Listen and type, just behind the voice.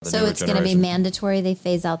the So newer it's going to be generation. mandatory they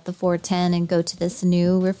phase out the 410 and go to this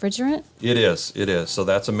new refrigerant? It is. So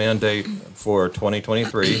that's a mandate for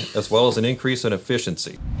 2023, as well as an increase in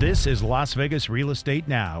efficiency. This is Las Vegas Real Estate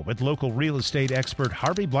Now with local real estate expert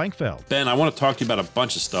Harvey Blankfeld. Ben, I want to talk to you about a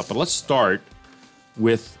bunch of stuff, but let's start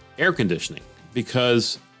with air conditioning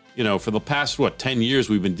because, for the past, 10 years,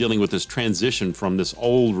 we've been dealing with this transition from this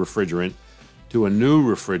old refrigerant to a new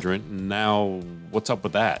refrigerant. And now, what's up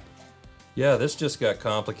with that? Yeah, this just got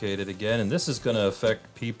complicated again, and this is going to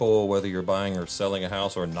affect people whether you're buying or selling a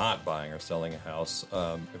house or not buying or selling a house.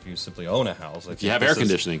 If you simply own a house, If you have air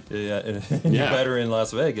conditioning. And you're better in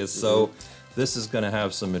Las Vegas. So this is going to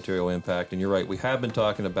have some material impact. And you're right, we have been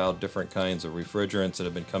talking about different kinds of refrigerants that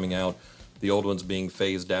have been coming out. The old ones being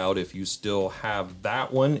phased out. If you still have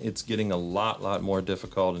that one, it's getting a lot more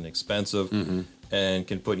difficult and expensive. And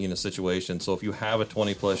can put you in a situation. So if you have a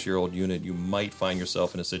 20-plus-year-old unit, you might find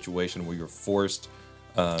yourself in a situation where you're forced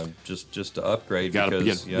just to upgrade.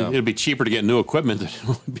 It'd be cheaper to get new equipment than it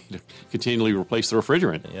would be to continually replace the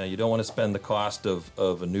refrigerant. Yeah, you don't want to spend the cost of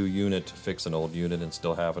a new unit to fix an old unit and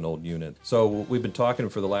still have an old unit. So we've been talking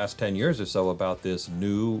for the last 10 years or so about this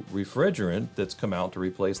new refrigerant that's come out to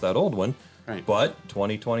replace that old one. Right. But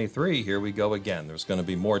 2023, here we go again. There's going to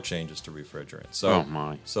be more changes to refrigerant.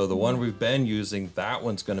 So the one we've been using, that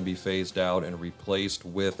one's going to be phased out and replaced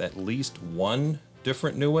with at least one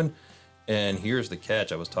different new one. And here's the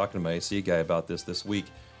catch. I was talking to my AC guy about this week.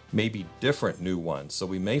 Maybe different new ones. So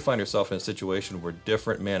we may find ourselves in a situation where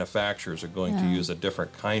different manufacturers are going to use a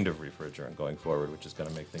different kind of refrigerant going forward, which is going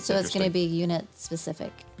to make things So it's interesting. going to be unit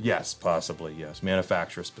specific? Yes, possibly, yes.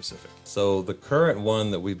 Manufacturer specific. So the current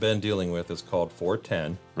one that we've been dealing with is called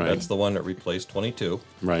 410. Right. That's the one that replaced 22.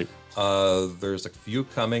 Right. There's a few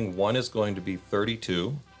coming. One is going to be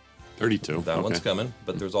 32. 32. That one's coming,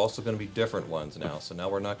 but there's also going to be different ones now. So now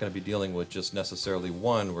we're not going to be dealing with just necessarily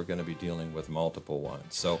one. We're going to be dealing with multiple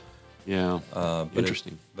ones. So Yeah.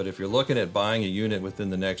 Interesting. But if you're looking at buying a unit within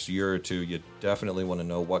the next year or two, you definitely want to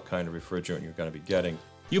know what kind of refrigerant you're going to be getting.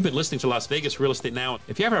 You've been listening to Las Vegas Real Estate Now.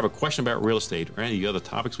 If you ever have a question about real estate or any of the other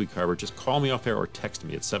topics we cover, just call me off air or text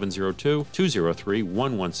me at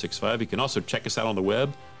 702-203-1165. You can also check us out on the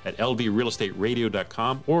web at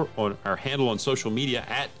lvrealestateradio.com or on our handle on social media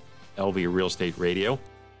at LV Real Estate Radio.